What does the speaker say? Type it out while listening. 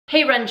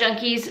Hey Run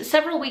Junkies,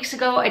 several weeks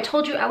ago I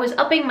told you I was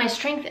upping my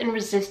strength and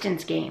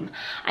resistance game.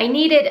 I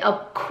needed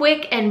a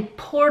quick and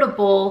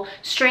portable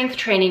strength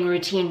training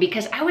routine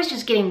because I was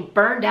just getting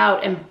burned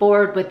out and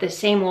bored with the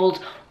same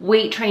old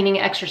weight training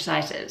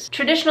exercises.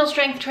 Traditional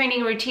strength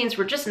training routines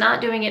were just not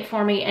doing it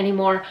for me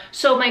anymore,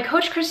 so my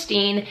coach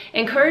Christine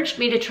encouraged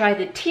me to try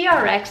the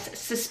TRX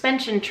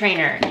suspension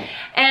trainer.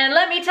 And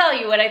let me tell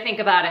you what I think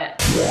about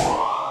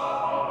it.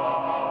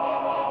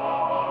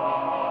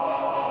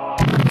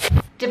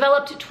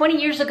 Developed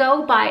 20 years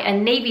ago by a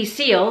Navy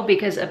SEAL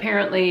because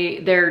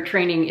apparently their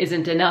training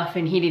isn't enough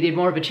and he needed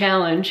more of a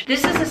challenge.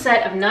 This is a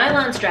set of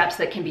nylon straps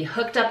that can be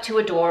hooked up to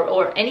a door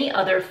or any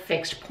other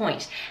fixed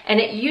point. And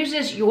it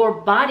uses your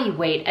body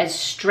weight as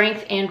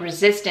strength and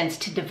resistance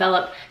to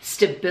develop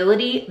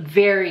stability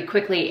very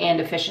quickly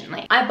and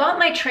efficiently. I bought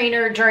my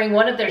trainer during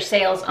one of their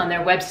sales on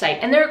their website,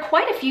 and there are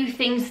quite a few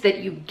things that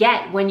you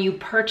get when you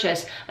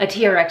purchase a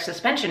TRX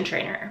suspension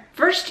trainer.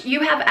 First, you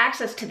have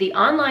access to the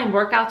online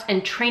workouts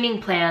and training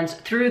plans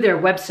through their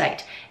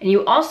website. And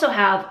you also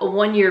have a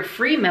 1-year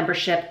free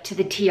membership to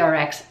the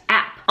TRX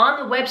app. On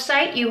the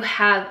website, you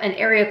have an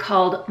area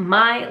called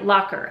My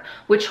Locker,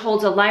 which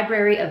holds a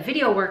library of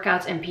video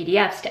workouts and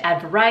PDFs to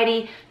add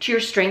variety to your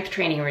strength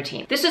training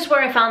routine. This is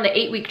where I found the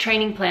 8-week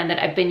training plan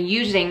that I've been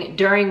using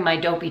during my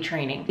dopey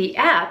training. The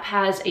app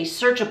has a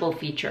searchable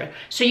feature,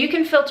 so you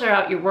can filter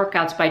out your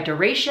workouts by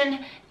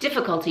duration,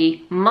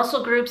 difficulty,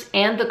 muscle groups,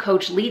 and the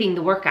coach leading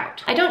the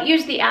workout. I don't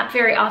use the app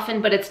very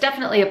often, but it's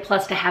definitely a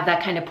plus to have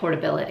that kind of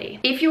portability.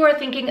 If you are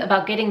thinking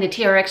about getting the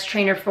TRX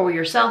trainer for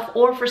yourself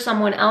or for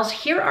someone else,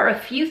 here are a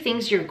few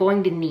things you're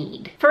going to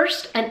need.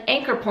 First, an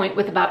anchor point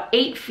with about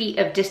 8 feet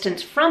of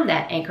distance from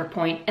that anchor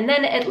point, and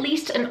then at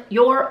least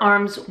your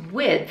arm's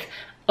width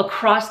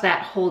across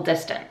that whole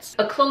distance.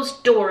 A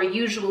closed door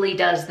usually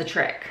does the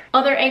trick.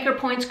 Other anchor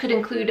points could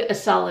include a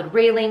solid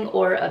railing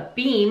or a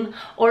beam,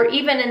 or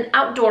even an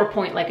outdoor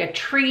point like a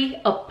tree,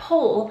 a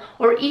pole,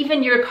 or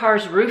even your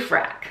car's roof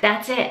rack.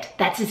 That's it.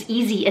 That's as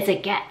easy as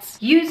it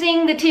gets.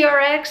 Using the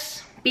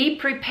TRX, be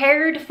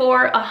prepared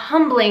for a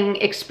humbling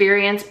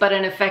experience, but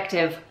an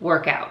effective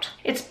workout.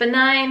 It's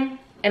benign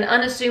and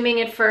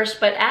unassuming at first,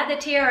 but add the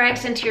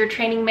TRX into your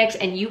training mix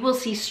and you will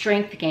see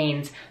strength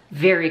gains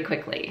very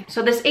quickly.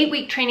 So this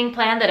 8-week training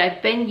plan that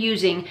I've been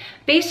using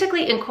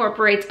basically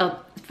incorporates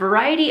a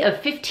variety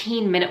of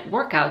 15-minute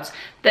workouts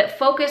that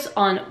focus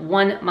on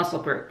one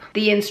muscle group.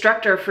 The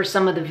instructor for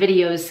some of the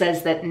videos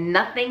says that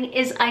nothing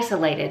is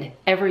isolated,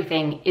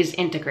 everything is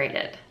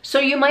integrated. So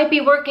you might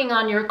be working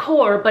on your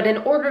core, but in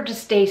order to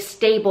stay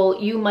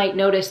stable, you might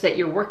notice that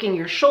you're working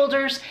your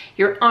shoulders,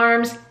 your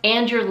arms,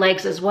 and your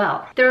legs as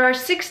well. There are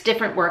 6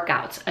 different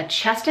workouts: a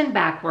chest and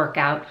back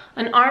workout,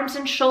 an arms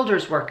and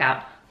shoulders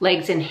workout,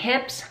 legs and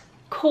hips,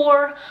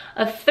 core,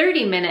 a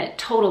 30-minute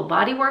total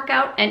body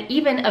workout, and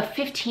even a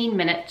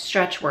 15-minute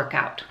stretch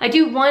workout. I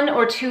do 1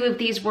 or 2 of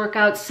these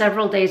workouts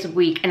several days a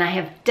week, and I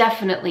have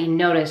definitely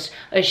noticed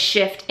a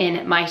shift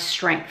in my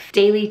strength.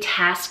 Daily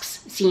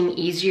tasks seem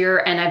easier,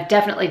 and I've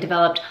definitely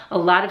developed a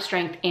lot of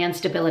strength and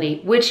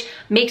stability, which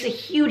makes a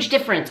huge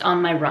difference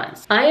on my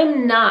runs. I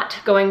am not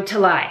going to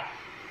lie.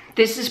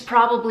 This is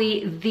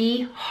probably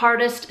the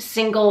hardest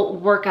single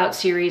workout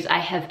series I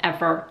have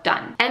ever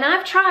done. And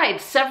I've tried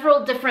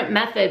several different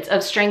methods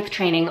of strength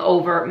training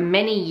over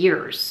many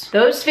years.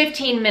 Those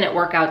 15-minute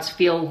workouts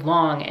feel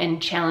long and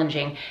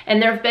challenging,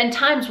 and there have been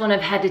times when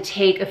I've had to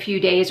take a few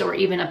days or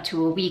even up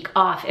to a week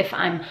off. If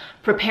I'm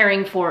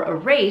preparing for a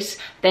race,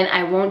 then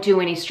I won't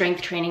do any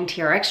strength training,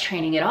 TRX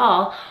training at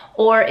all,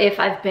 or if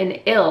I've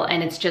been ill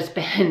and it's just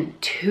been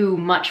too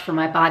much for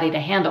my body to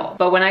handle.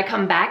 But when I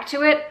come back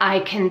to it, I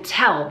can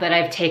tell that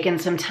I've taken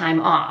some time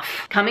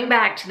off. Coming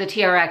back to the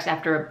TRX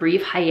after a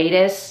brief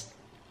hiatus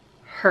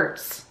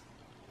hurts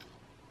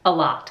a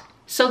lot.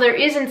 So there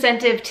is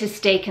incentive to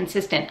stay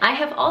consistent. I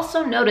have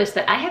also noticed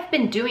that I have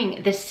been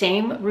doing the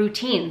same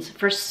routines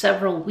for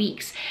several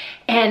weeks,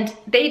 and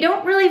they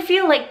don't really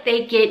feel like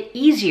they get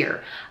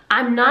easier.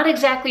 I'm not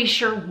exactly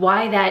sure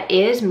why that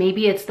is.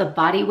 Maybe it's the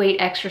body weight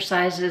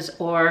exercises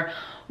or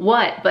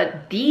what,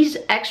 but these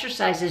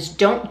exercises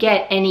don't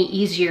get any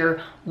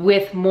easier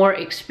with more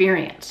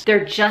experience.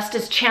 They're just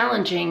as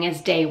challenging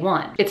as day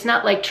one. It's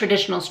not like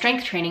traditional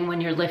strength training when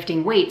you're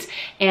lifting weights,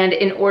 and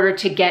in order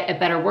to get a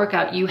better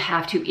workout, you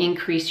have to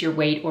increase your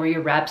weight or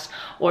your reps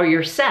or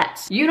your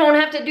sets. You don't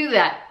have to do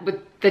that with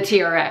the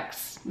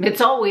TRX.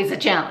 It's always a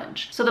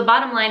challenge. So the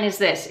bottom line is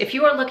this: if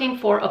you are looking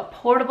for a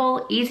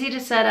portable, easy to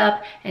set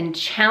up, and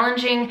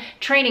challenging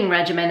training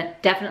regimen,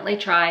 definitely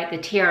try the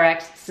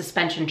TRX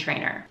suspension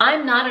trainer.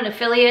 I'm not an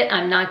affiliate.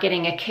 I'm not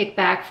getting a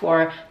kickback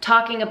for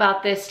talking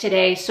about this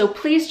today, so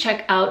please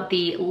check out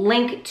the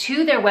link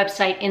to their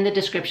website in the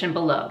description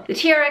below. The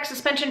TRX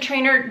suspension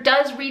trainer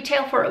does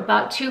retail for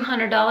about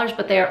 $200,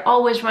 but they are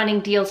always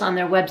running deals on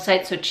their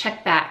website, so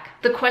check back.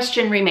 The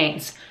question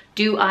remains: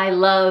 do I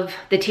love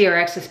the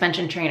TRX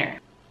suspension trainer?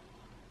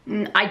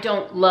 I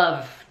don't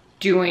love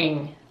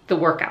doing the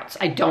workouts.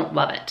 I don't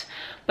love it.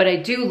 but I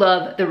do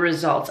love the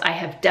results. I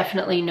have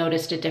definitely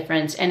noticed a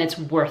difference and it's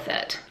worth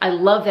it. I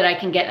love that I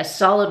can get a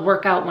solid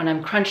workout when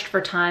I'm crunched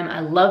for time. I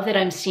love that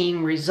I'm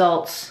seeing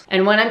results.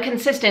 And when I'm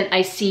consistent,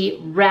 I see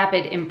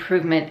rapid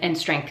improvement and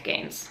strength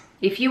gains.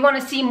 If you want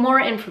to see more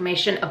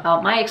information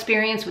about my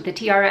experience with the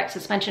TRX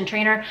suspension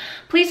trainer,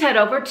 please head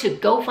over to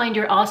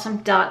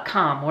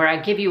gofindyourawesome.com, where I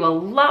give you a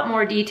lot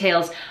more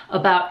details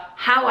about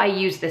how I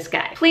use this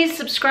guy. Please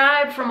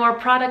subscribe for more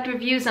product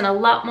reviews and a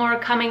lot more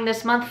coming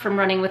this month from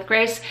Running with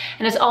Grace.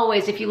 And as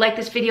always, if you like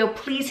this video,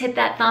 please hit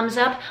that thumbs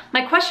up.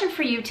 My question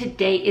for you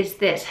today is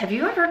this: have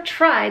you ever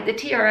tried the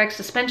TRX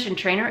suspension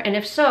trainer? And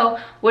if so,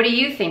 what do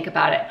you think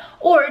about it?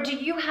 Or do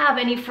you have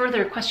any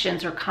further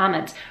questions or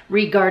comments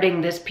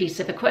regarding this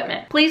piece of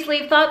equipment? Please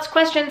leave thoughts,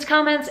 questions,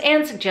 comments,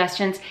 and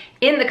suggestions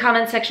in the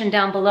comment section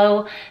down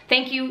below.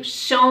 Thank you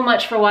so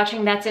much for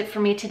watching. That's it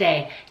for me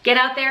today. Get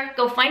out there,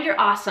 go find your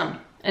awesome.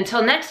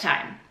 Until next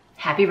time,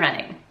 happy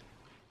running.